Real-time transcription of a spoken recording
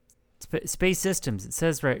Space Systems. It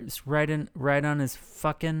says it's right on his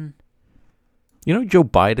fucking. You know, Joe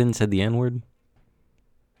Biden said the N-word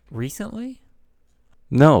Recently?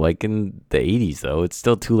 No, like in the 80s though. It's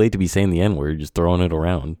still too late to be saying the N-word, just throwing it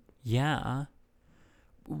around. Yeah.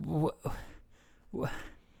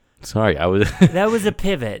 Sorry, I was. That was a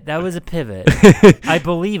pivot. I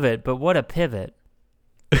believe it, but what a pivot.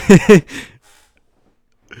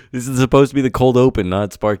 This is supposed to be the cold open,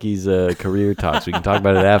 not Sparky's career talks. We can talk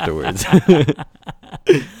about it afterwards.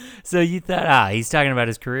 So you thought, he's talking about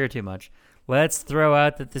his career too much. Let's throw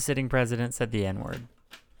out that the sitting president said the N-word.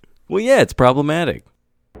 Well, yeah, it's problematic.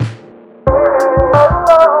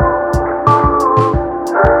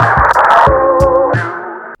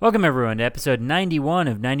 Welcome, everyone, to episode 91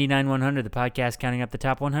 of 99-100, the podcast counting up the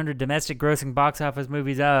top 100 domestic grossing box office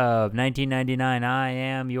movies of 1999. I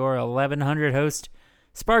am your 1100 host,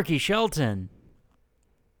 Sparky Shelton.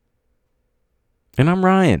 And I'm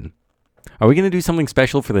Ryan. Are we going to do something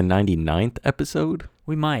special for the 99th episode?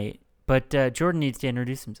 We might, but Jordan needs to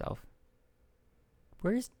introduce himself.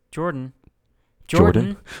 Where's Jordan?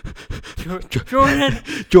 Jordan!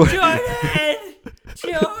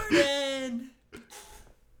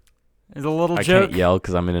 There's a little joke. I can't yell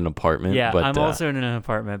because I'm in an apartment. Yeah, but, I'm also in an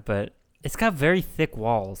apartment, but it's got very thick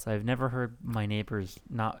walls. I've never heard my neighbors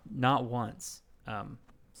not once.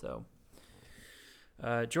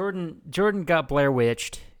 Jordan got Blair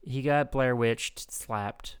Witch'd. He got Blair Witch'd,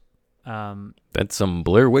 slapped. That's some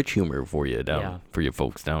Blair Witch humor for you for you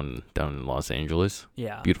folks down in Los Angeles.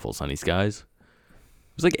 Yeah, beautiful sunny skies.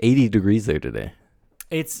 It was like 80 degrees there today.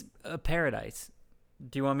 It's a paradise.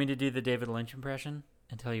 Do you want me to do the David Lynch impression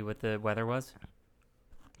and tell you what the weather was?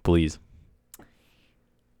 Please.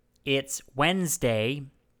 It's Wednesday,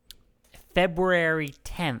 February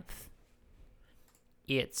 10th.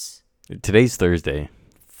 Today's Thursday.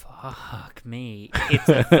 Fuck me. It's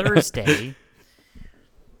a Thursday.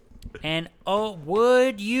 And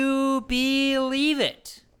would you believe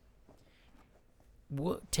it?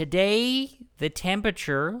 Today, the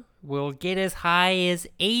temperature will get as high as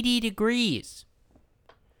 80 degrees.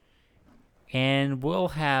 And we'll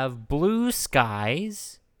have blue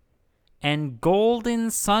skies and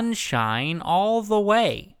golden sunshine all the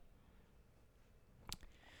way.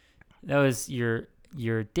 That was your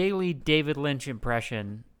daily David Lynch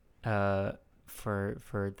impression for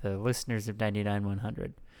the listeners of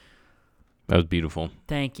 99-100. That was beautiful.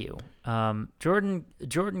 Thank you. Jordan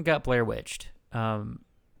got Blair Witch'd.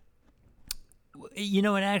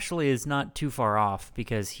 It actually is not too far off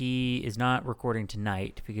because he is not recording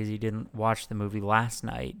tonight because he didn't watch the movie last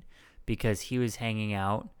night because he was hanging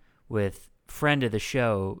out with friend of the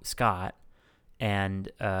show, Scott, and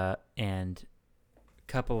a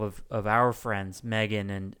couple of our friends,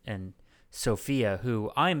 Megan and Sophia,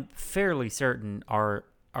 who I'm fairly certain are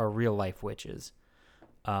real life witches.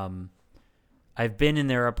 I've been in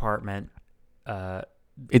their apartment.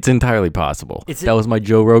 It's entirely possible. That was my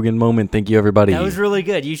Joe Rogan moment. Thank you, everybody. That was really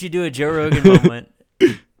good. You should do a Joe Rogan moment,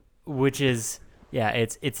 which is,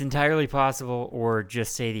 it's entirely possible, or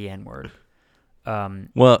just say the N-word.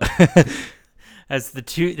 Well,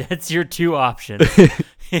 that's your two options.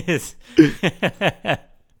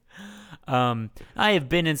 I have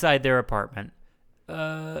been inside their apartment.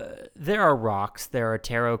 There are rocks. There are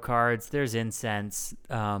tarot cards. There's incense.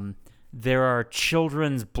 There are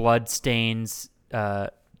children's blood stains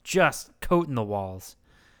just coating the walls.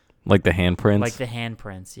 Like the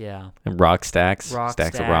handprints? Yeah. And rock stacks?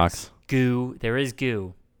 Stacks of rocks? Goo. There is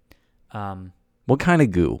goo. What kind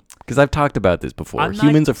of goo? Because I've talked about this before.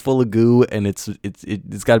 Humans are full of goo, and it's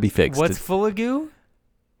got to be fixed. What's full of goo?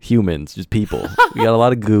 Humans, just people. We got a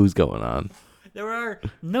lot of goos going on. There are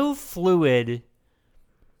no fluid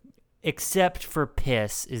except for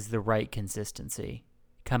piss is the right consistency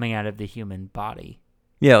coming out of the human body.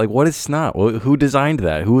 Yeah, like what is snot? Who designed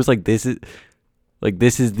that? Who was like, this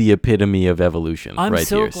is the epitome of evolution. I'm right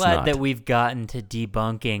so here, glad snot. that we've gotten to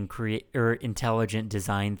debunking intelligent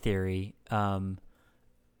design theory of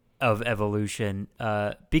evolution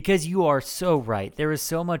because you are so right. There is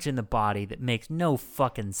so much in the body that makes no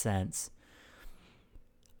fucking sense.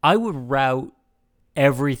 I would route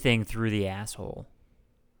everything through the asshole.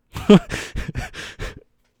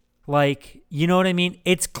 Like, you know what I mean?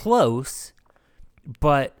 It's close,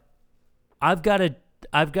 but I've got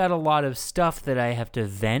a lot of stuff that I have to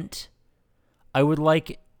vent. I would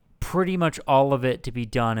like pretty much all of it to be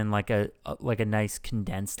done in like a nice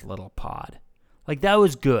condensed little pod. Like that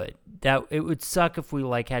was good. That it would suck if we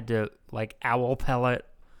like had to like owl pellet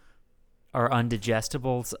our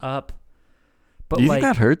undigestibles up. But do you think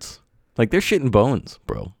that hurts? Like they're shitting bones,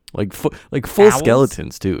 bro. Like full owls?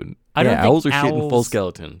 Skeletons, dude. I don't think owls are shitting full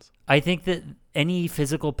skeletons. I think that any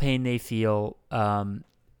physical pain they feel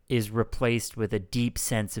is replaced with a deep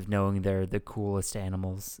sense of knowing they're the coolest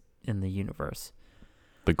animals in the universe.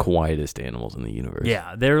 The quietest animals in the universe.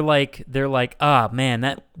 Yeah, they're like,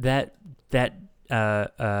 man, that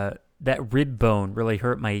rib bone really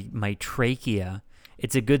hurt my trachea.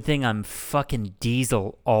 It's a good thing I'm fucking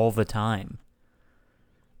Diesel all the time.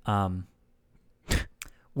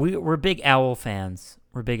 We're big owl fans.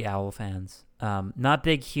 Not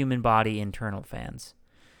big human body internal fans.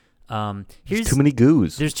 There's too many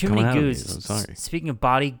goos. There's too many goos. I'm sorry. Speaking of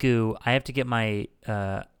body goo, I have to get an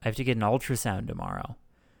ultrasound tomorrow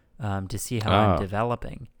to see how I'm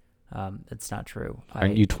developing. That's not true.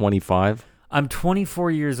 Aren't you 25? I'm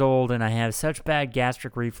 24 years old, and I have such bad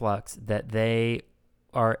gastric reflux that they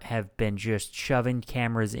have been just shoving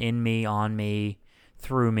cameras in me, on me,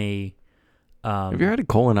 through me. Have you had a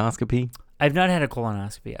colonoscopy? I've not had a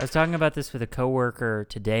colonoscopy. I was talking about this with a coworker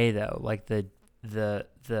today, though. Like the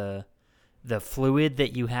fluid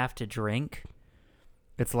that you have to drink.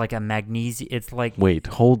 It's like a magnesium. It's like. Wait,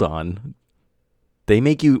 hold on. They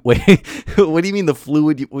make you wait. What do you mean the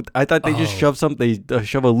fluid? I thought they just shove something. They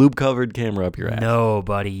shove a lube covered camera up your ass. No,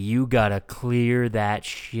 buddy, you gotta clear that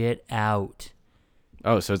shit out.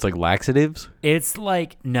 Oh, so it's like laxatives? It's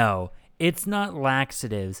like no, it's not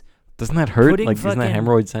laxatives. Doesn't that hurt? Like, isn't that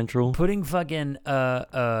hemorrhoid central? Putting fucking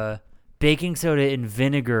baking soda and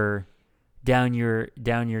vinegar down your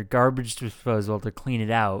garbage disposal to clean it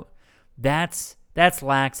out. That's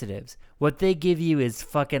laxatives. What they give you is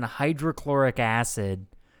fucking hydrochloric acid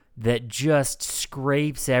that just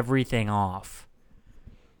scrapes everything off.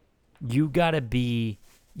 You gotta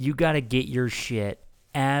get your shit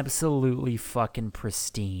absolutely fucking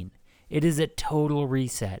pristine. It is a total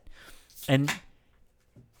reset.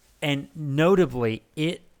 And notably,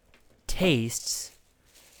 it tastes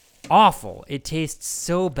awful. It tastes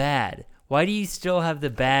so bad. Why do you still have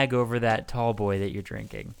the bag over that tall boy that you're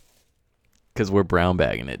drinking? Because we're brown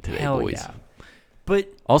bagging it today, Hell boys. Yeah.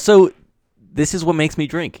 But also, this is what makes me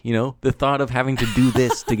drink, you know? The thought of having to do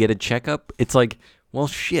this to get a checkup, it's like, well,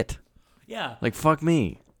 shit. Yeah. Like, fuck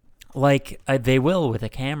me. Like, they will with a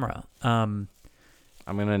camera. I'm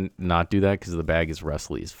going to not do that because the bag is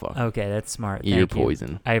rustly as fuck. Okay, that's smart. Ear Thank you.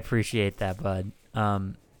 poison. I appreciate that, bud.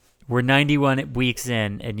 We're 91 weeks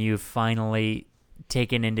in, and you've finally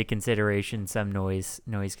taken into consideration some noise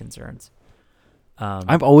concerns.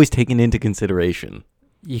 I've always taken into consideration.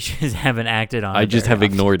 You just haven't acted on it. I just have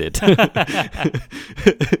ignored it.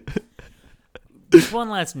 Just one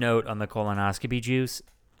last note on the colonoscopy juice.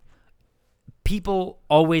 People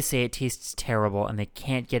always say it tastes terrible, and they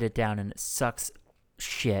can't get it down, and it sucks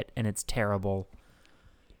shit, and it's terrible.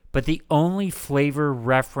 But the only flavor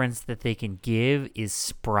reference that they can give is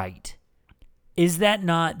Sprite. Is that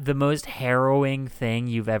not the most harrowing thing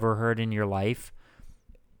you've ever heard in your life?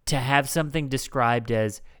 To have something described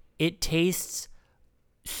as, it tastes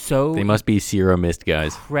so... They must be Sierra Mist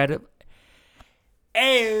guys. Incredible.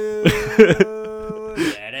 It's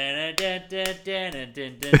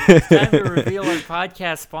time to reveal our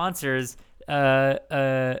podcast sponsors.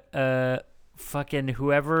 Fucking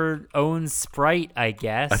whoever owns Sprite, I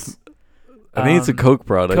guess. I think it's a Coke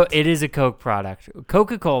product. It is a Coke product.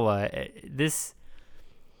 Coca-Cola. This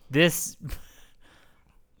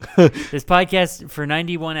podcast for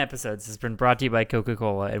 91 episodes has been brought to you by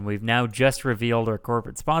Coca-Cola, and we've now just revealed our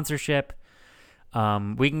corporate sponsorship.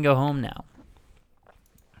 We can go home now.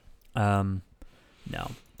 No.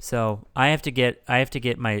 So I have to get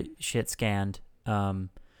my shit scanned.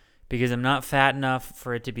 Because I'm not fat enough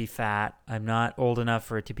for it to be fat. I'm not old enough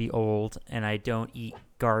for it to be old, and I don't eat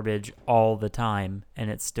garbage all the time, and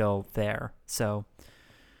it's still there. So,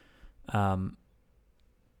 they've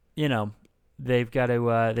got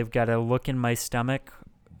to look in my stomach.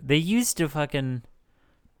 They used a fucking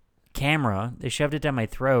camera. They shoved it down my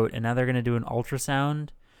throat, and now they're gonna do an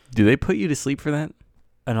ultrasound. Do they put you to sleep for that?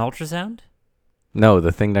 An ultrasound? No,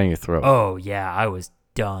 the thing down your throat. Oh yeah, I was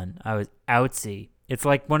done. I was outsy. It's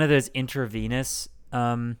like one of those intravenous.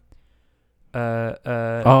 Those are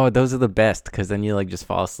the best because then you like just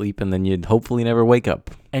fall asleep and then you'd hopefully never wake up.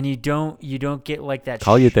 And you don't get like that.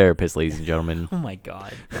 Call your therapist, ladies and gentlemen. Oh my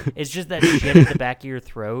god, it's just that shit at the back of your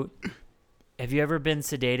throat. Have you ever been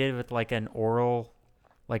sedated with like an oral,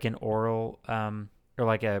 or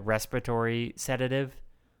like a respiratory sedative?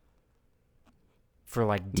 For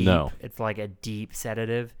like deep, no. It's like a deep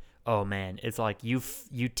sedative. Oh man, it's like you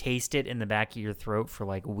taste it in the back of your throat for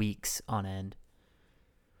like weeks on end.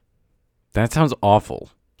 That sounds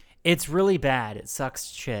awful. It's really bad. It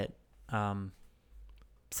sucks shit. Something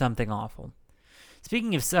awful.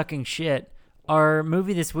 Speaking of sucking shit, Our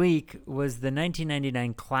movie this week was the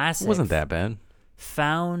 1999 classic. It wasn't that bad.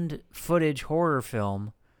 Found footage horror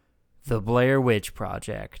film, The Blair Witch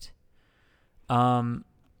Project. I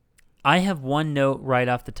have one note right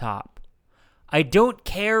off the top. I don't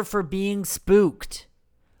care for being spooked.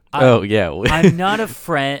 I'm not a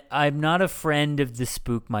friend. I'm not a friend of the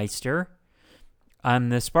Spookmeister. I'm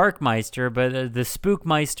the Sparkmeister, but the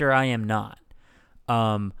Spookmeister I am not.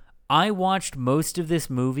 I watched most of this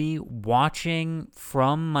movie watching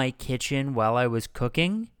from my kitchen while I was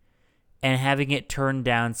cooking and having it turned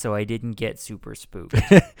down so I didn't get super spooked.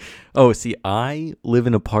 Oh, see, I live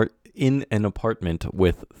in an apartment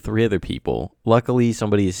with 3 other people. Luckily,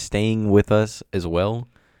 somebody is staying with us as well.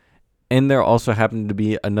 And there also happened to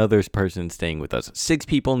be another person staying with us. 6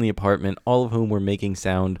 people in the apartment, all of whom were making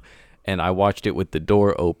sound. And I watched it with the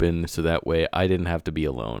door open so that way I didn't have to be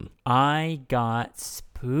alone. I got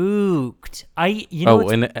spooked.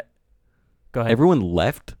 Go ahead. Everyone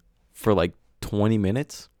left for like 20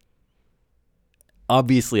 minutes.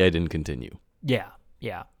 Obviously, I didn't continue. Yeah.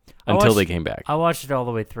 Until they came back. I watched it all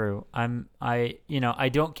the way through. I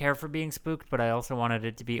don't care for being spooked, but I also wanted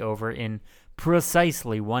it to be over in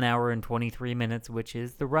precisely 1 hour and 23 minutes, which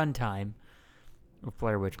is the runtime of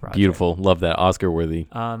Blair Witch Project. Beautiful. Love that. Oscar worthy.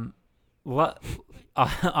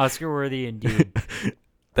 Oscar worthy indeed.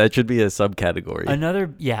 That should be a subcategory. Another,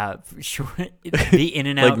 sure. The In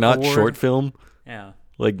and Out like not award. Short film. Yeah.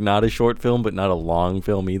 Like not a short film, but not a long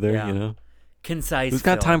film either. Yeah. You know. Concise. Who's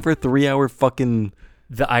got time for a 3-hour fucking?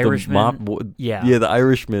 The Irishman. The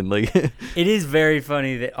Irishman. Like it is very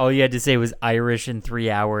funny that all you had to say was Irish in 3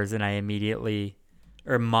 hours, and I immediately,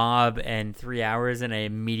 or Mob and 3 hours, and I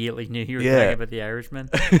immediately knew you were talking about the Irishman.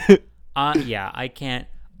 I can't.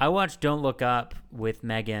 I watched Don't Look Up with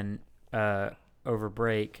Megan over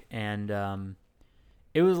break, and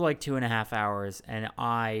it was like 2.5 hours, and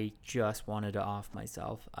I just wanted to off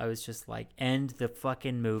myself. I was just like, end the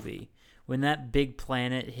fucking movie. When that big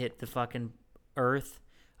planet hit the fucking Earth,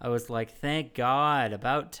 I was like, thank God,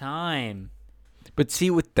 about time. But see,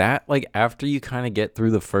 with that, like after you kind of get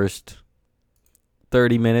through the first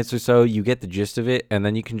 30 minutes or so, you get the gist of it, and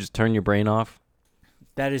then you can just turn your brain off.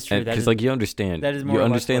 That is true. Because like you understand. That is more you or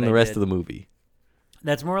understand less the what I rest did. of the movie.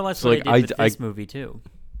 That's more or less So, what like, I did with this movie too.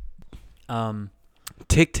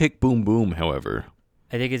 Tick Tick Boom Boom, however.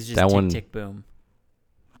 I think it's just that Tick one, Tick Boom.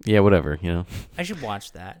 Yeah, whatever, you know. I should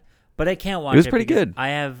watch that. But I can't watch it. It was pretty good. I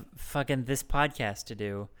have fucking this podcast to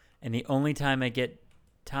do, and the only time I get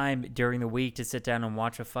time during the week to sit down and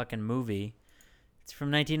watch a fucking movie, it's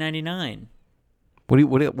from 1999.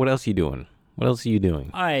 What else are you doing? What else are you doing?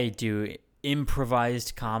 I do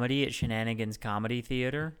improvised comedy at Shenanigans Comedy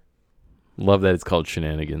Theater. Love that it's called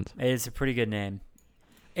Shenanigans. It's a pretty good name.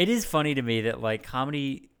 It is funny to me that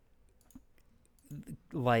comedy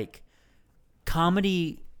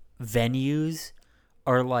venues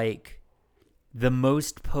are like the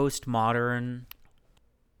most postmodern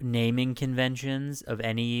naming conventions of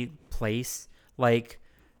any place. Like,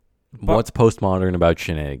 what's postmodern about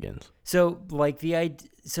Shenanigans? So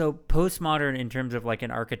postmodern in terms of like an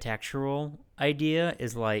architectural idea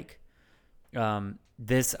is like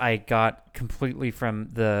this I got completely from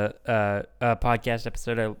the podcast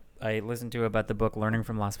episode I listened to about the book Learning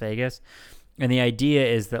from Las Vegas. And the idea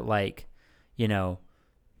is that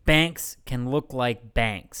banks can look like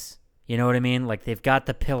banks. You know what I mean? Like they've got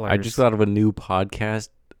the pillars. I just thought of a new podcast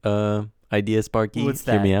idea, Sparky. What's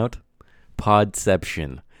that? Hear me out.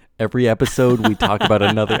 Podception. Every episode we talk about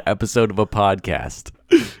another episode of a podcast.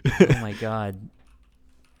 Oh my God.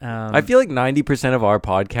 I feel like 90% of our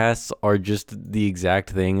podcasts are just the exact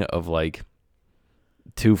thing of like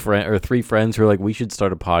 3 friends who are like, we should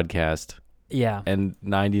start a podcast. Yeah. And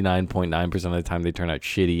 99.9% of the time they turn out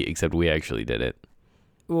shitty, except we actually did it.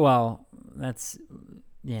 Well, that's,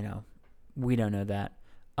 we don't know that.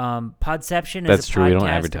 Podception That's is a true. We don't podcast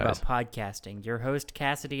advertise. about podcasting. Your host,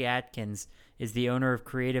 Cassidy Atkins, is the owner of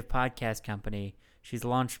Creative Podcast Company. She's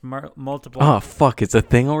launched multiple... Oh, fuck. It's a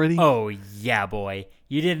thing already? Oh, yeah, boy.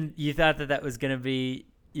 You thought that was going to be...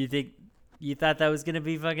 You thought that was going to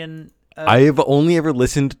be fucking... I have only ever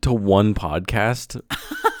listened to one podcast,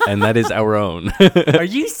 and that is our own. Are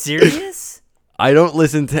you serious? I don't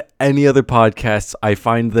listen to any other podcasts. I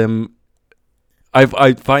find them...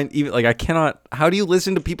 I find even... Like, I cannot... How do you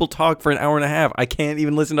listen to people talk for an hour and a half? I can't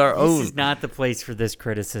even listen to our own. This is not the place for this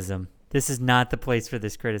criticism. Because...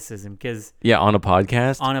 Yeah, on a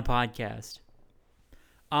podcast? On a podcast.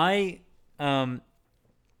 I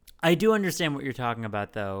do understand what you're talking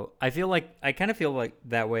about, though. I kind of feel like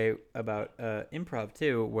that way about improv,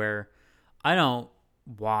 too, where I don't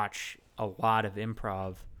watch a lot of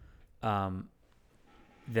improv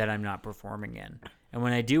that I'm not performing in. And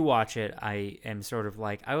when I do watch it, I am sort of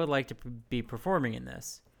like, I would like to be performing in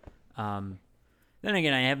this. Then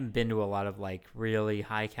again, I haven't been to a lot of like really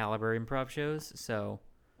high caliber improv shows, so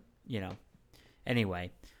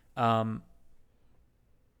Anyway, wow,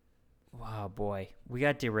 boy, we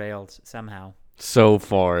got derailed somehow. So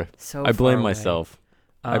far. I blame far myself.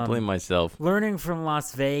 I blame myself. Learning from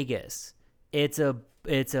Las Vegas. It's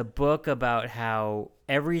a book about how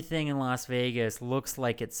everything in Las Vegas looks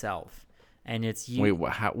like itself, and it's Wait,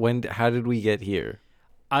 how did we get here?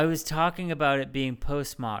 I was talking about it being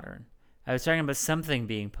postmodern. I was talking about something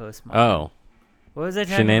being postmodern. Oh. What was I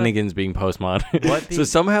talking Shenanigans being postmodern. What So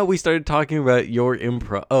somehow we started talking about your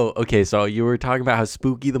improv. Oh, okay. So you were talking about how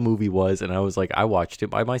spooky the movie was, and I was like, I watched it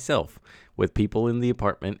by myself with people in the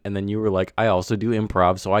apartment, and then you were like, I also do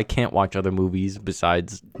improv, so I can't watch other movies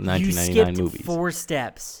besides 1999 you movies. 4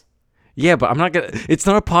 steps. Yeah, but I'm not gonna. It's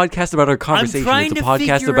not a podcast about our conversation. It's a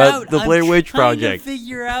podcast about the Blair Witch Project. I'm trying to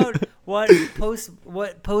figure out what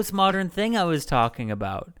postmodern thing I was talking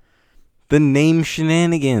about. The name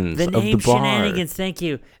Shenanigans of the bar. Shenanigans, thank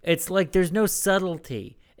you. It's like there's no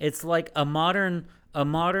subtlety. It's like a modern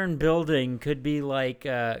building could be like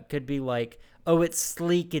oh, it's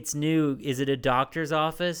sleek, it's new. Is it a doctor's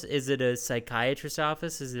office? Is it a psychiatrist's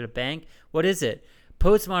office? Is it a bank? What is it?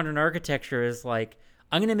 Postmodern architecture is like,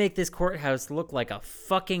 I'm going to make this courthouse look like a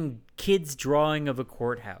fucking kid's drawing of a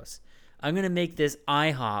courthouse. I'm going to make this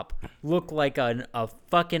IHOP look like a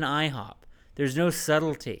fucking IHOP. There's no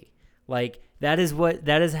subtlety. Like that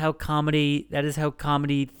is how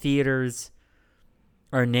comedy theaters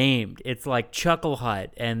are named. It's like Chuckle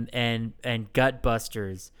Hut and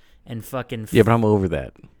Gutbusters and fucking Yeah, but I'm over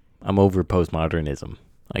that. I'm over postmodernism,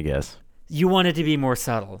 I guess. You want it to be more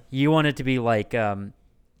subtle. You want it to be like the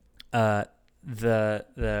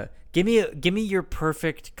give me your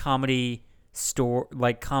perfect comedy store,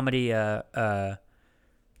 like comedy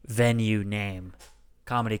venue name,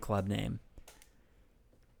 comedy club name.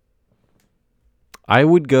 I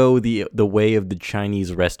would go the way of the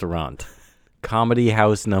Chinese restaurant. Comedy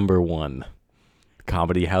House number 1.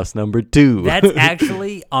 Comedy House number 2. That's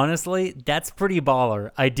actually, honestly, that's pretty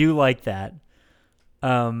baller. I do like that.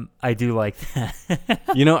 I do like that.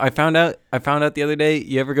 You know, I found out the other day,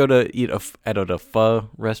 you ever go to eat at a pho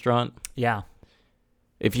restaurant? Yeah.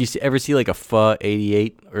 If you ever see like a pho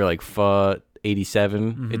 88 or like pho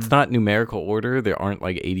 87, it's not numerical order. There aren't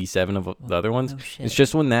like 87 of the other ones. Shit. It's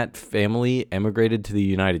just when that family emigrated to the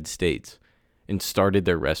United States and started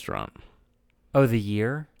their restaurant. Oh, the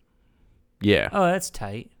year? Yeah. Oh, that's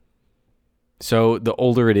tight. So the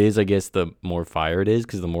older it is, I guess the more fire it is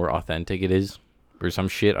because the more authentic it is. Or some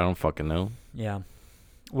shit, I don't fucking know. Yeah.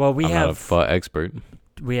 Well, I'm not a pho expert.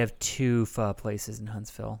 We have 2 pho places in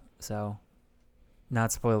Huntsville, so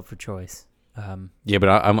not spoiled for choice. Yeah, but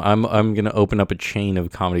I'm gonna open up a chain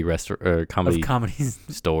of comedy comedy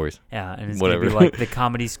stores. Yeah, and it's whatever. Gonna be like the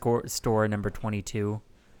comedy store number 22.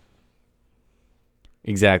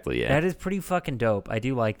 Exactly. Yeah. That is pretty fucking dope. I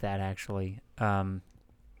do like that actually.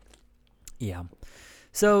 Yeah.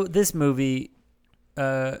 So this movie,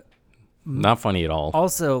 not funny at all.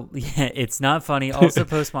 Also, yeah, it's not funny. Also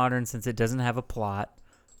postmodern since it doesn't have a plot.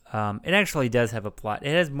 It actually does have a plot.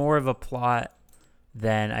 It has more of a plot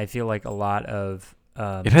than I feel like a lot of.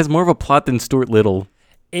 It has more of a plot than Stuart Little.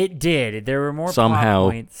 It did. There were more somehow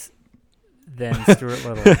plot points than Stuart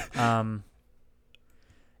Little.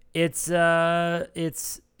 It's a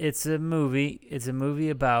movie. It's a movie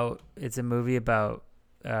about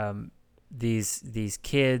these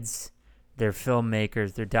kids. They're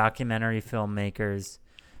filmmakers. They're documentary filmmakers.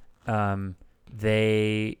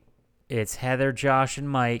 It's Heather, Josh, and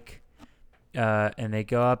Mike. And they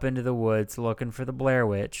go up into the woods looking for the Blair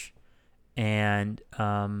Witch, and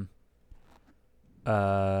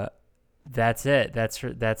that's it.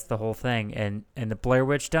 That's the whole thing. And the Blair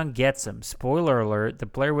Witch done gets them. Spoiler alert: the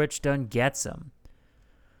Blair Witch done gets them.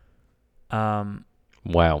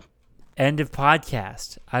 Wow. End of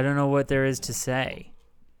podcast. I don't know what there is to say.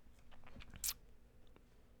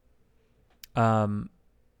 So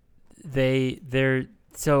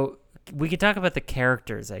we could talk about the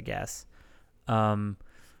characters, I guess. So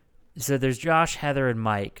there's Josh, Heather, and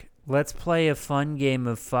Mike. Let's play a fun game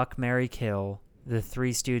of Fuck, Marry, Kill, the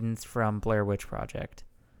 3 students from Blair Witch Project.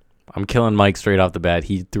 I'm killing Mike straight off the bat.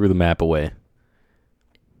 He threw the map away.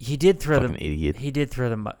 He did throw Fucking idiot. He did throw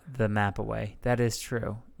the map away. That is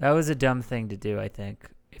true. That was a dumb thing to do, I think.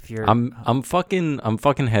 If you're I'm fucking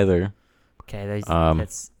Heather. Okay,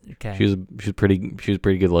 that's okay. She was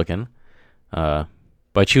pretty good looking.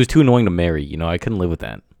 But she was too annoying to marry, I couldn't live with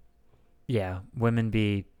that. Yeah, women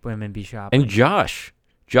be shopping. And Josh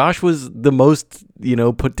Josh was the most,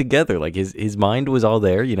 put together. Like his mind was all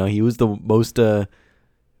there. He was the most fuck,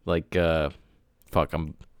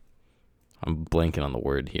 I'm blanking on the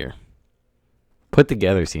word here. Put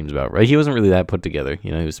together seems about right. He wasn't really that put together. He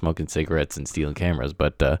was smoking cigarettes and stealing cameras,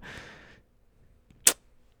 but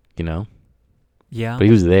Yeah. But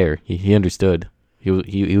he was there. He understood. He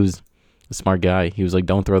was a smart guy. He was like,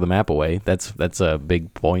 "Don't throw the map away." That's a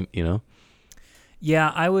big point,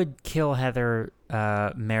 Yeah, I would kill Heather,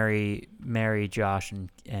 marry Josh,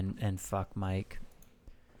 and fuck Mike.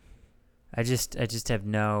 I just have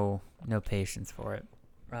no patience for it.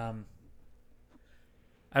 I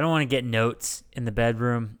don't want to get notes in the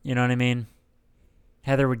bedroom. You know what I mean?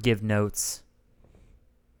 Heather would give notes.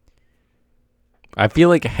 I feel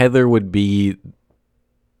like Heather would be.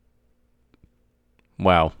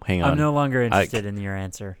 Wow, hang on. I'm no longer interested in your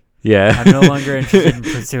answer. Yeah. I'm no longer interested in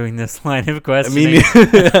pursuing this line of questioning.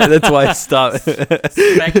 That's why I stopped.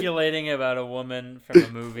 Speculating about a woman from a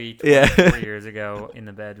movie 24 years ago in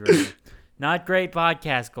the bedroom. Not great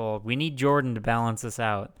podcast gold. We need Jordan to balance us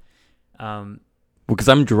out. Because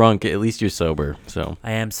I'm drunk. At least you're sober. So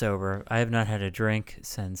I am sober. I have not had a drink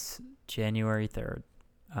since January 3rd.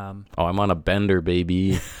 I'm on a bender,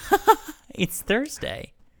 baby. It's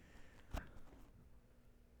Thursday.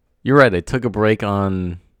 You're right. I took a break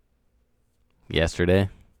on yesterday.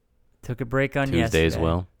 Took a break on Tuesday yesterday. as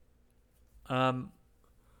well.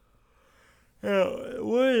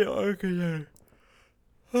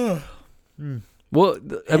 Well,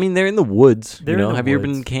 I mean, they're in the woods. They're in the Have you ever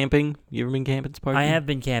woods. been camping? You ever been camping, Sparky? I have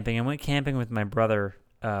been camping. I went camping with my brother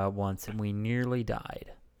once, and we nearly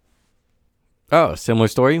died. Oh, similar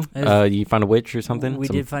story. You found a witch or something? We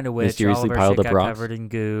did find a witch. Mysteriously All of our piled shit up got rocks? covered in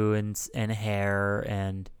goo and hair,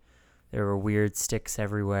 and there were weird sticks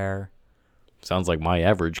everywhere. Sounds like my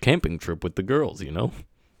average camping trip with the girls.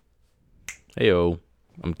 Heyo.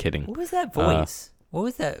 I'm kidding. What was that voice? What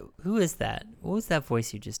was that? Who is that? What was that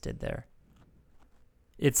voice you just did there?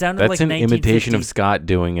 It sounded That's like an imitation 1950 of Scott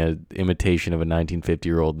doing an imitation of a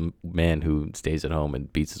 1950-year-old man who stays at home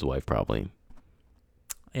and beats his wife, probably.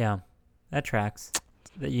 Yeah, that tracks.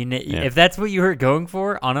 If that's what you were going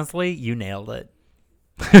for, honestly, you nailed it.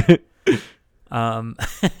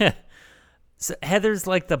 So Heather's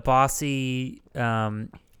like the bossy.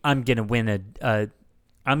 I'm gonna win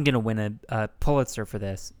a Pulitzer for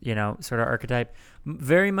this, sort of archetype.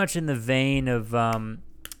 Very much in the vein of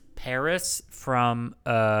Paris from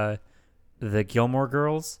the Gilmore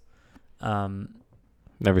Girls.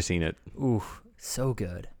 Never seen it. Ooh, so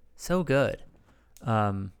good, so good.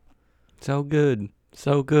 So good.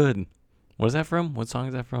 So good. What is that from? What song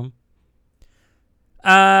is that from?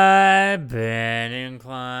 I've been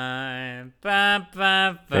inclined. Ba,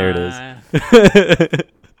 ba, ba, There it is.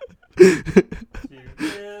 to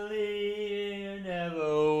believe you never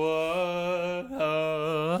would.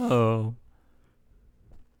 Oh.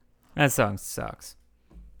 That song sucks.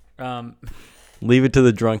 Leave it to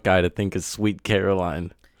the drunk guy to think of Sweet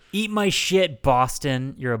Caroline. Eat my shit,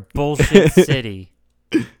 Boston. You're a bullshit city.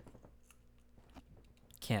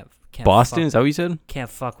 Can't Boston? Is that what you said? Can't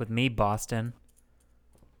fuck with me, Boston.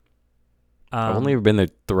 I've only ever been there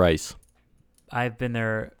thrice. I've been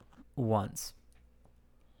there once.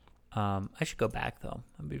 I should go back though.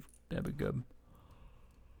 That'd be good.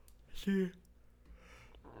 You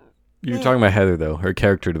were talking about Heather though, her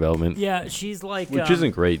character development. Yeah, she's like which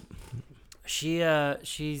isn't great. She's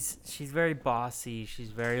very bossy.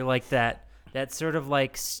 She's very like that sort of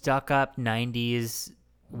like stuck up 90s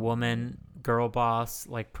woman, girl boss,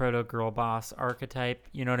 like proto girl boss archetype,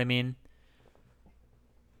 you know what I mean?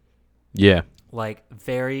 Yeah. Like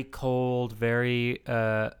very cold, very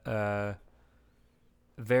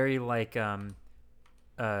very like I'm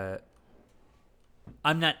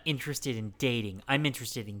not interested in dating. I'm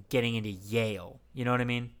interested in getting into Yale. You know what I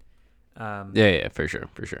mean? Yeah, for sure.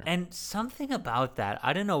 And something about that,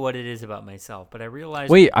 I don't know what it is about myself, but I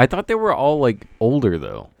realized. Wait, I thought they were all like older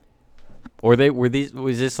though, or was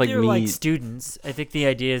this like they're me? like students. I think the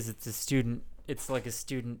idea is it's a student. It's like a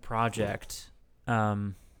student project.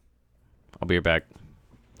 I'll be right back.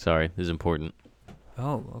 Sorry, this is important.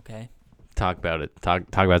 Oh, okay. Talk about it. Talk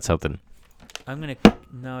about something.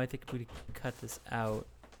 No, I think we cut this out.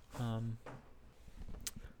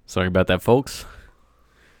 Sorry about that, folks.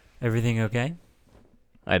 Everything okay?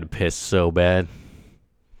 I had to piss so bad.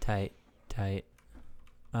 Tight.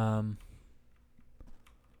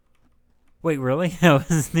 Wait, really? That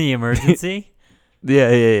was the emergency?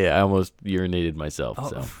 Yeah. I almost urinated myself. Oh,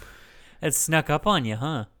 So it snuck up on you,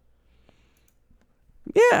 huh?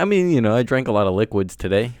 yeah, I mean, I drank a lot of liquids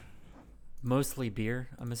today. Mostly beer,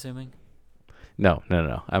 I'm assuming. No.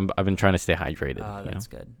 I've been trying to stay hydrated. Oh, that's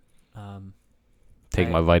good. Take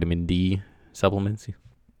my vitamin D supplements.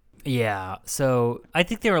 Yeah, so I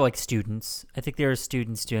think they were like students. I think they were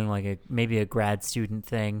students doing like maybe a grad student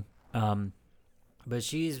thing. But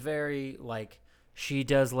she's very like, she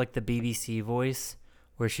does like the BBC voice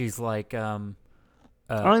where she's like, I'm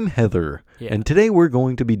Heather, yeah. and today we're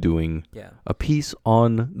going to be doing a piece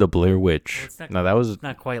on the Blair Witch. Well, that was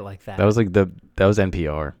not quite like that. That was like that was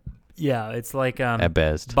NPR. Yeah, it's like at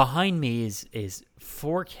best. Behind me is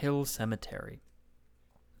Fork Hill Cemetery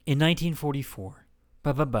in 1944.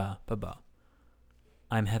 Ba.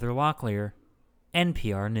 I'm Heather Locklear,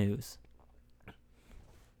 NPR News.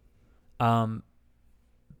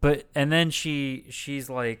 But and then she's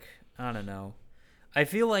like, I don't know. I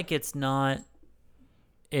feel like it's not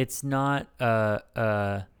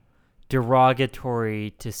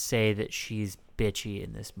derogatory to say that she's bitchy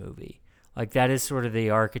in this movie. Like that is sort of the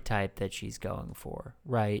archetype that she's going for,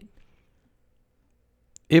 right?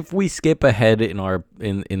 If we skip ahead in our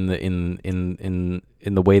in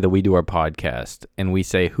the way that we do our podcast and we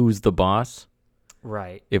say who's the boss,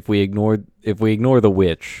 right? If we ignore the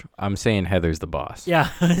witch, I'm saying Heather's the boss.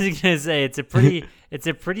 Yeah, I was gonna say it's a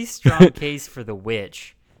pretty strong case for the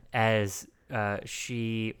witch as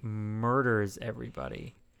she murders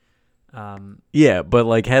everybody. Yeah, but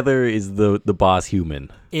like Heather is the boss human.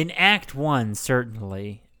 In Act 1,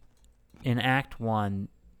 certainly. In Act 1,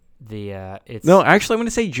 it's... No, actually, I'm going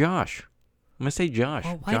to say Josh. I'm going to say Josh.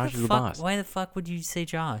 Well, Josh is the boss. Why the fuck would you say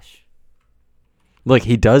Josh? Look,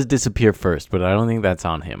 he does disappear first, but I don't think that's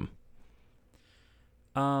on him.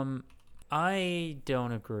 I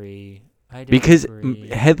don't agree. Because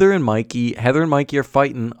Heather and Mikey are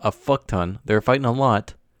fighting a fuck ton. They're fighting a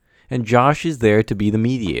lot. And Josh is there to be the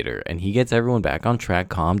mediator. And he gets everyone back on track.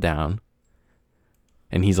 Calm down.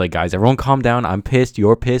 And he's like, guys, everyone calm down. I'm pissed.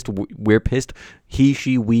 You're pissed. We're pissed. He,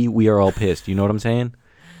 she, we are all pissed. You know what I'm saying?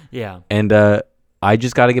 Yeah. And I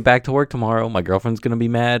just got to get back to work tomorrow. My girlfriend's going to be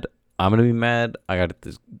mad. I'm going to be mad. I got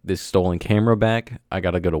this stolen camera back. I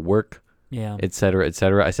got to go to work. Yeah. Et cetera, et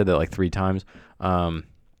cetera. I said that like 3 times. And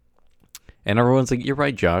everyone's like, you're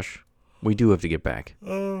right, Josh. We do have to get back.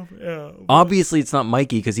 Oh, yeah. Obviously, it's not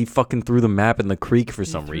Mikey because he fucking threw the map in the creek for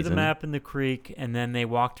some reason. He threw the map in the creek, and then they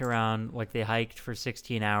walked around, like they hiked for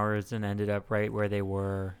 16 hours and ended up right where they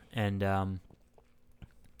were. And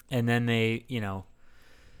then they,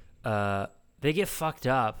 they get fucked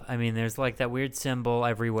up. I mean, there's like that weird symbol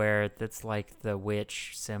everywhere that's like the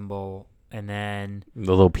witch symbol. And then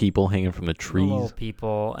the little people hanging from the trees. The little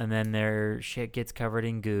people, and then their shit gets covered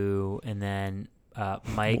in goo, and then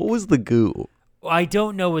Mike. What was the goo? I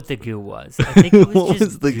don't know what the goo was. I think it was what just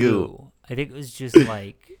was the goo. I think it was just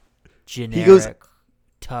like generic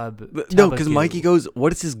tub. No, because Mikey goes,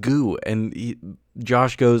 "What is this goo?" And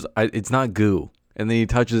Josh goes, "It's not goo." And then he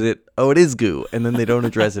touches it. Oh, it is goo. And then they don't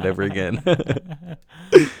address it ever again.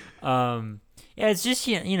 Yeah, it's just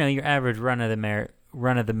your average run of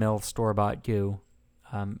the mill store bought goo.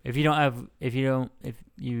 If you don't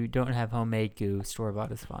have homemade goo, store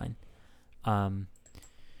bought is fine.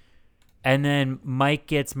 And then Mike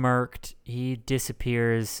gets murked. He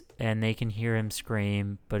disappears, and they can hear him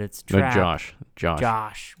scream, but it's trapped. No,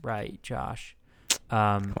 Josh, right, Josh.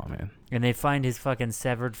 Come on, man. And they find his fucking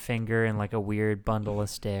severed finger in like a weird bundle of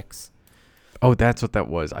sticks. Oh, that's what that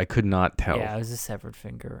was. I could not tell. Yeah, it was a severed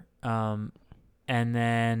finger. And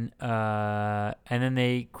then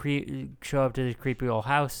they show up to this creepy old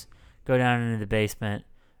house, go down into the basement.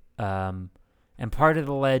 And part of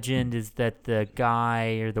the legend is that the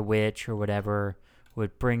guy or the witch or whatever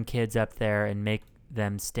would bring kids up there and make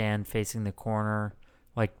them stand facing the corner,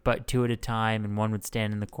 but 2 at a time, and one would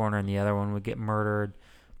stand in the corner and the other one would get murdered,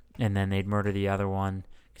 and then they'd murder the other one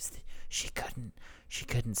because she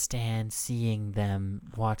couldn't stand seeing them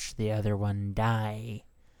watch the other one die.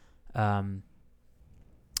 And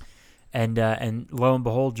lo and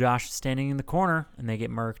behold, Josh is standing in the corner, and they get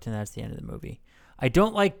murked, and that's the end of the movie. I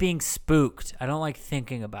don't like being spooked. I don't like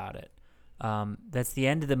thinking about it. That's the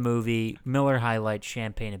end of the movie. Miller highlights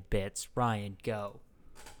Champagne of Bits. Ryan, go.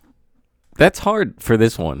 That's hard for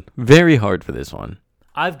this one. Very hard for this one.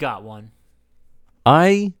 I've got one.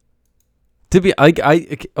 The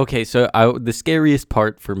scariest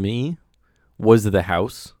part for me was the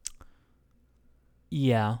house.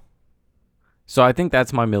 Yeah. So I think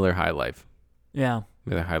that's my Miller highlight. Yeah.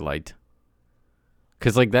 Miller highlight.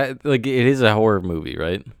 Because it is a horror movie,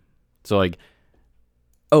 right? So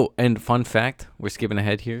and fun fact, we're skipping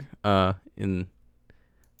ahead here in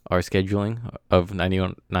our scheduling of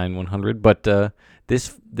 99-100, but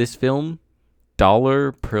this film,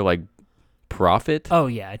 dollar per profit. Oh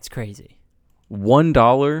yeah, it's crazy.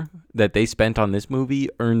 $1 that they spent on this movie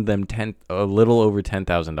earned them a little over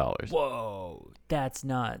 $10,000. Whoa, that's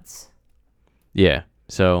nuts. Yeah.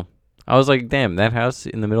 So I was like, damn, that house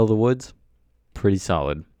in the middle of the woods, pretty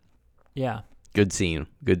solid. Yeah. Good scene.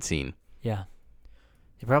 Good scene. Yeah.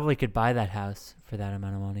 You probably could buy that house for that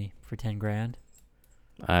amount of money for $10,000.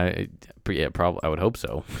 Probably. I would hope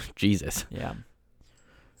so. Jesus. Yeah.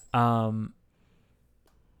 What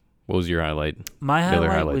was your highlight? My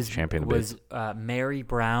highlight was Champion Mary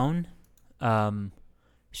Brown.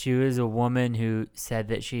 She was a woman who said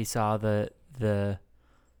that she saw the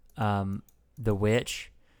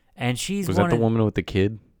witch, and she's was that the woman with the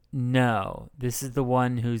kid? No, this is the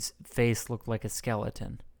one whose face looked like a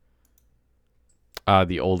skeleton.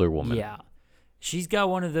 The older woman. Yeah, she's got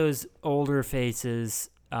one of those older faces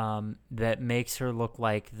that makes her look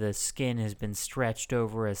like the skin has been stretched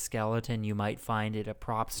over a skeleton you might find at a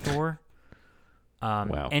prop store.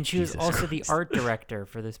 Wow. And she was also the art director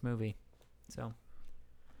for this movie. So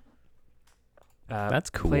that's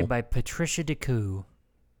cool. Played by Patricia DeCoux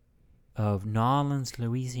of New Orleans,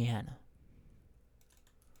 Louisiana.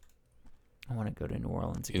 I want to go to New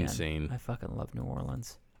Orleans again. Insane. I fucking love New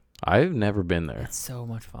Orleans. I've never been there. It's so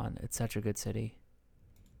much fun. It's such a good city.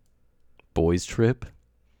 Boys trip.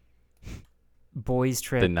 The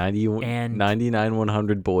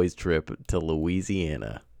 99-100 boys trip to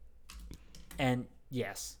Louisiana. And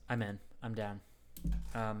yes, I'm in. I'm down.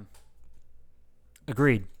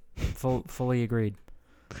 Agreed. Fully agreed.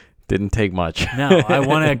 Didn't take much. No, I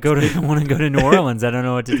want to go to New Orleans. I don't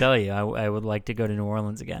know what to tell you. I would like to go to New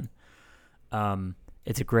Orleans again.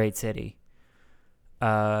 It's a great city.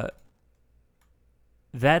 That's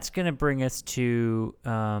gonna bring us to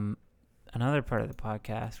another part of the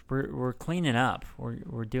podcast. We're cleaning up.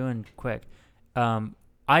 We're doing quick.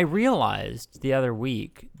 I realized the other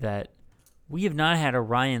week that we have not had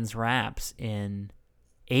Orion's Raps in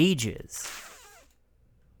ages.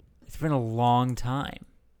 It's been a long time.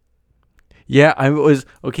 Yeah,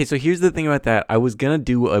 okay, so here's the thing about that. I was going to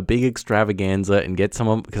do a big extravaganza and get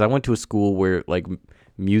some, because I went to a school where, like,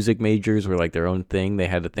 music majors were, like, their own thing. They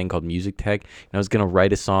had a thing called music tech, and I was going to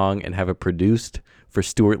write a song and have it produced for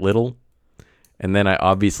Stuart Little, and then I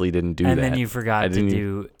obviously didn't do that. And then you forgot to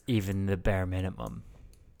do even the bare minimum.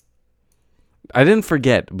 I didn't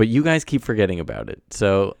forget, but you guys keep forgetting about it,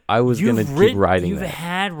 so I was going to keep writing that. You've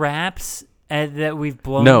had raps that we've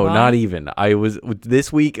blown No, by? not even.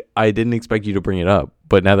 This week, I didn't expect you to bring it up,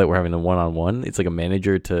 but now that we're having a one-on-one, it's like a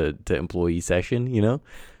manager to employee session, you know?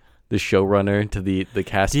 The showrunner to the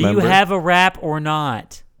cast member. Do you have a rap or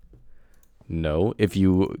not? No. If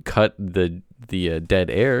you cut the dead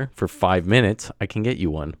air for 5 minutes, I can get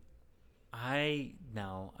you one.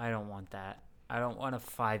 No, I don't want that. I don't want a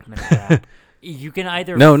 5-minute rap. You can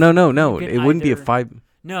either... No. It wouldn't be a 5...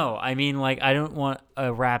 No, I mean, like, I don't want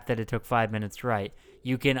a rap that it took 5 minutes to write.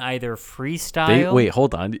 You can either freestyle... Wait,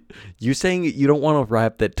 hold on. You're saying you don't want a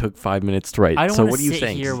rap that took 5 minutes to write. I don't so want what to are you sit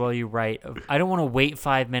saying? here while you write. I don't want to wait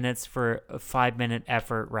 5 minutes for a 5-minute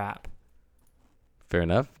effort rap. Fair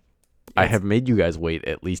enough. I have made you guys wait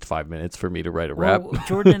at least 5 minutes for me to write a rap.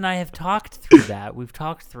 Jordan and I have talked through that. We've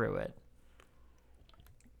talked through it.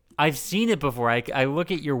 I've seen it before. I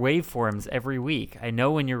look at your waveforms every week. I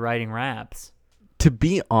know when you're writing raps. To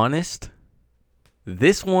be honest,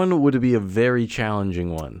 this one would be a very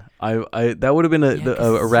challenging one. That would have been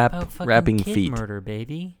a rapping kid feat. Murder,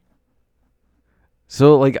 baby.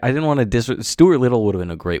 So, like, I didn't want to Stuart Little would have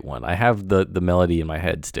been a great one. I have the melody in my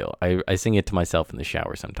head still. I sing it to myself in the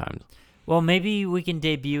shower sometimes. Well, maybe we can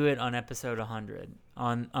debut it on episode 100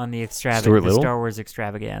 on the Star Wars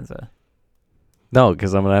extravaganza. No,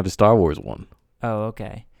 because I'm gonna have a Star Wars one. Oh,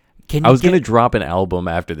 okay. I was going to drop an album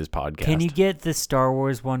after this podcast. Can you get the Star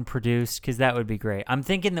Wars one produced? Because that would be great. I'm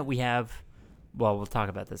thinking that we have... Well, we'll talk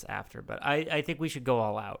about this after, but I think we should go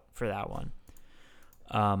all out for that one.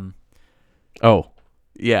 Oh,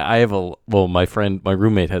 yeah, I have a... Well, my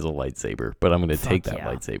roommate has a lightsaber, but I'm going to take that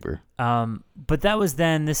lightsaber. But that was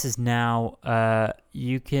then. This is now.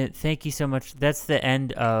 Thank you so much. That's the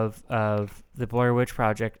end of the Blair Witch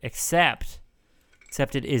Project, except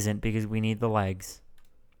it isn't, because we need the legs.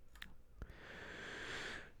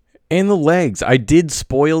 And the legs. I did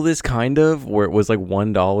spoil this kind of, where it was like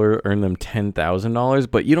 $1 earn them $10,000,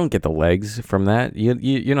 but you don't get the legs from that.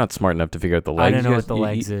 You're not smart enough to figure out the legs. I don't know what the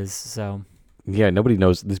legs is, so. Yeah, nobody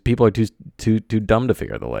knows. These people are too dumb to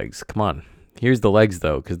figure out the legs. Come on. Here's the legs,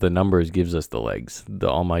 though, because the numbers gives us the legs. The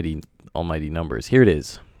almighty numbers. Here it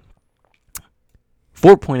is.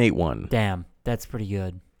 4.81. Damn, that's pretty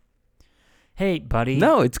good. Hey, buddy.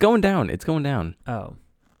 No, it's going down. It's going down. Oh.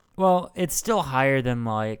 Well, it's still higher than,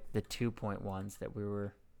 like, the 2.1s that we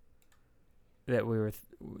were that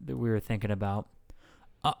we were thinking about.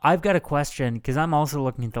 I've got a question because I'm also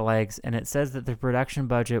looking at the legs, and it says that the production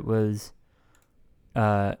budget was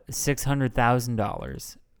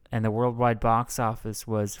 $600,000, and the worldwide box office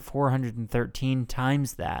was 413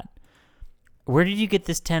 times that. Where did you get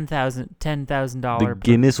this $10,000? The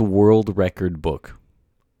Guinness World Record book.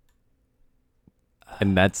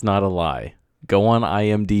 And that's not a lie. Go on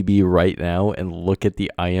IMDb right now and look at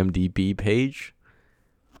the IMDb page.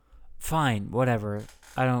 Fine, whatever.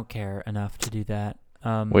 I don't care enough to do that.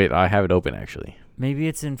 Wait, I have it open actually. Maybe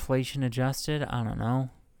it's inflation adjusted. I don't know.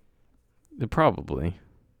 Probably.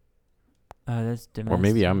 That's domestic. Or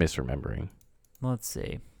maybe I'm misremembering. Let's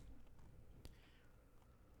see.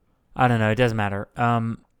 I don't know. It doesn't matter.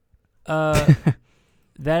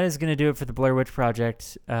 That is going to do it for the Blair Witch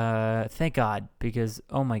Project. Thank God, because,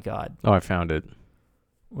 oh my God. Oh, I found it.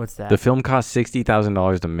 What's that? The film cost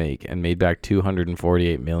 $60,000 to make and made back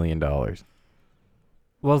 $248 million.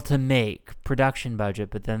 Well, to make, production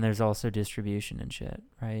budget, but then there's also distribution and shit,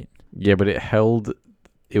 right? Yeah, but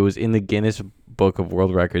it was in the Guinness Book of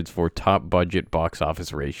World Records for top budget box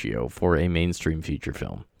office ratio for a mainstream feature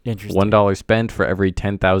film. Interesting. $1 spent for every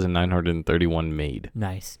 10,931 made.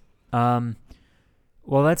 Nice.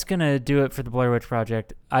 Well, that's going to do it for the Blair Witch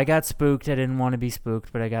Project. I got spooked. I didn't want to be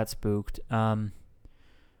spooked, but I got spooked. But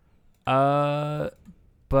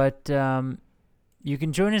you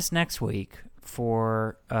can join us next week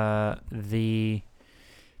for when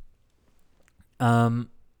our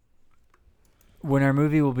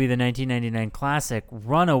movie will be the 1999 classic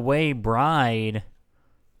Runaway Bride.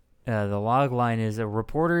 The log line is: a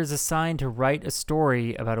reporter is assigned to write a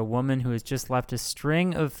story about a woman who has left a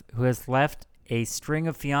string of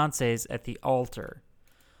fiancés at the altar.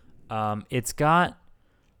 It's got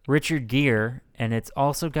Richard Gere, and it's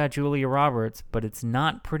also got Julia Roberts, but it's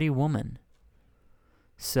not Pretty Woman.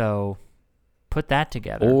 So put that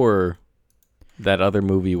together. Or that other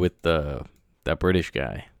movie with that British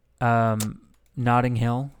guy. Notting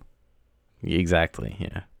Hill. Exactly,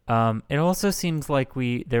 yeah. It also seems like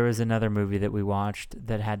there was another movie that we watched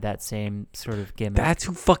that had that same sort of gimmick. That's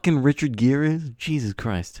who fucking Richard Gere is? Jesus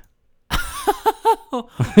Christ.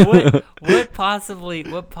 What possibly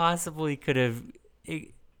could have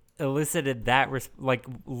elicited that, like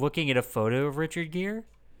looking at a photo of Richard Gere?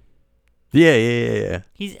 Yeah.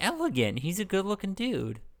 He's elegant. He's a good-looking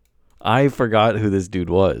dude. I forgot who this dude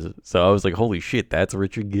was, so I was like, holy shit, that's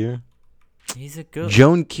Richard Gere? He's a good...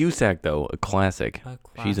 Joan Cusack, though, a classic.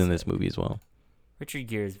 She's in this movie as well. Richard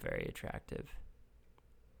Gere is very attractive.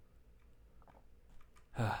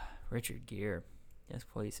 Richard Gere. Yes,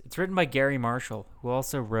 please. It's written by Gary Marshall, who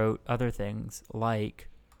also wrote other things like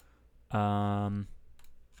a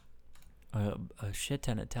shit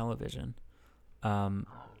ton of television. The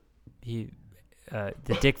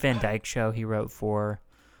Dick Van Dyke Show he wrote for.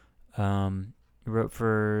 He wrote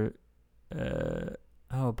for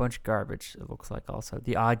a bunch of garbage, it looks like also.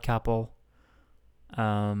 The Odd Couple. He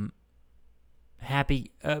did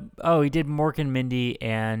Mork and Mindy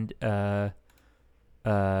and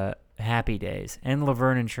Happy Days and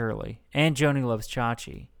Laverne and Shirley and Joni Loves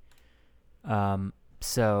Chachi.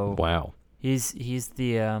 So wow, he's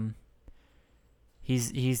the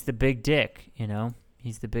big dick, you know.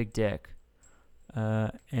 He's the big dick,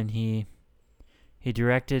 and he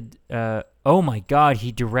directed. Oh my God,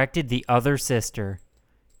 he directed The Other Sister.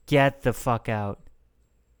 Get the fuck out.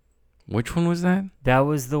 Which one was that? That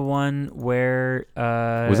was the one where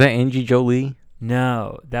was that Angie Jolie?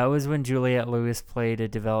 No, that was when Juliette Lewis played a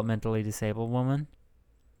developmentally disabled woman.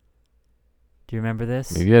 Do you remember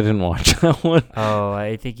this? Maybe I didn't watch that one. Oh,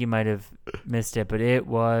 I think you might have missed it, but it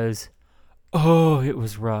was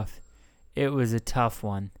rough. It was a tough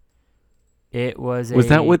one. Was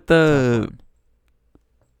that with the...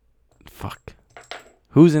 Fuck.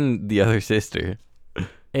 Who's in The Other Sister?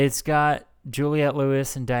 It's got Juliette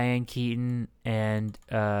Lewis and Diane Keaton and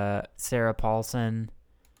Sarah Paulson.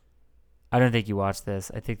 I don't think you watched this.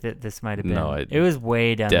 I think that this might have been... No, it was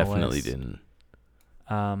way down the list. Definitely didn't.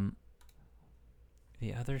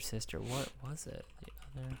 The Other Sister. What was it?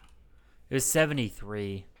 It was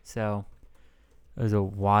 1973, so it was a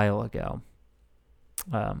while ago.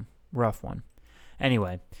 Rough one.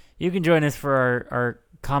 Anyway, you can join us for our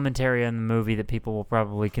commentary on the movie that people will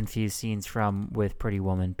probably confuse scenes from with Pretty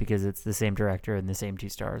Woman because it's the same director and the same 2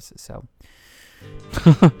 stars. So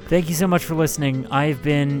thank you so much for listening. I've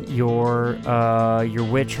been your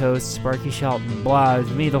witch host, Sparky Shelton. Blah, it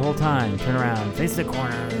was me the whole time. Turn around, face the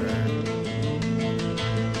corner.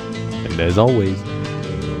 And as always,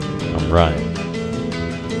 I'm Ryan.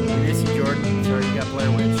 This is Jordan. Sorry you got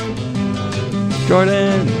Blair Witch'd.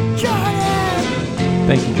 Jordan! Jordan!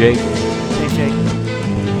 Thank you, Jake. Thanks, Jake.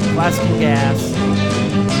 classical gas.